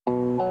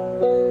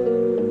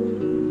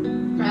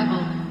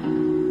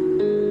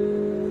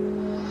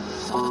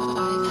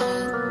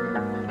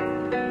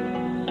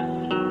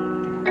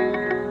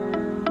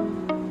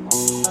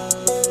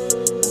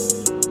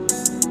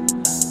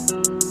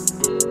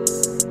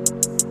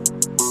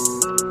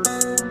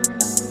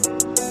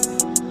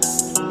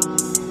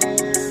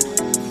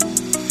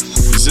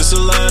this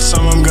the last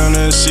time I'm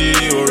gonna see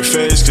your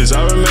face? Cause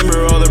I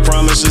remember all the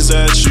promises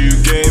that you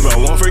gave. I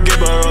won't forget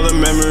about all the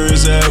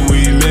memories that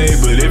we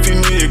made. But if you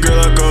need it, girl,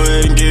 I'll go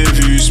ahead and give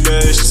you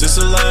space. Is this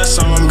the last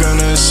time I'm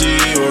gonna see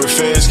your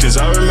face? Cause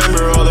I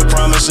remember all the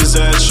promises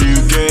that you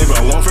gave.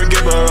 I won't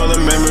forget about all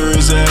the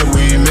memories that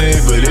we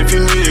made. But if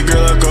you need it,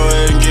 girl, I'll go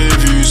ahead and give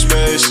you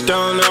space.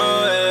 Don't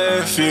know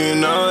if you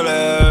know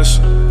this,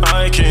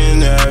 I can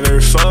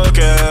never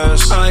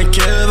focus. I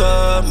give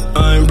up,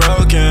 I'm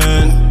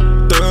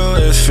broken,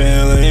 through it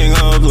feeling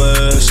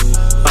hopeless.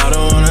 I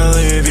don't wanna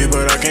leave you,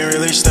 but I can't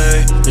really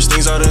stay. There's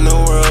things out in the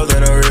world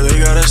that I really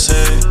gotta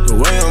say. The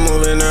way I'm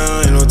moving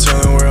now, ain't no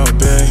telling where I'll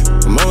be.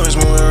 I'm always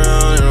moving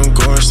around and I'm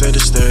going state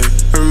to state.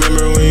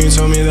 Remember when you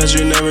told me that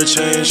you never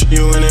change?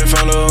 You went and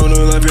found a whole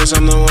new life, guess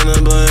I'm the one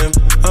to blame.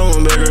 I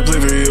won't beg or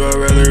plead for you, I'd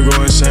rather go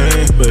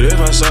insane. But if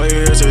I saw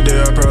you here today,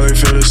 I'd probably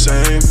feel the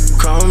same.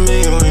 Call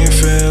me when you're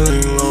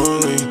feeling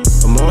lonely.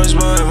 I'm always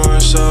by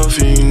myself,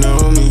 you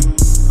know me.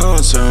 I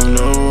don't tell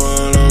no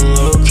one, I'm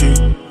low-key.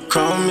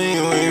 Call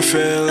me when you're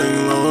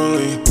feeling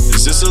lonely.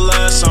 Is this the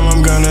last time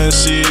I'm gonna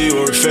see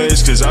your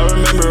face? Cause I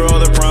remember all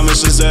the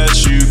promises that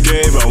you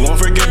gave. I won't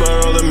forget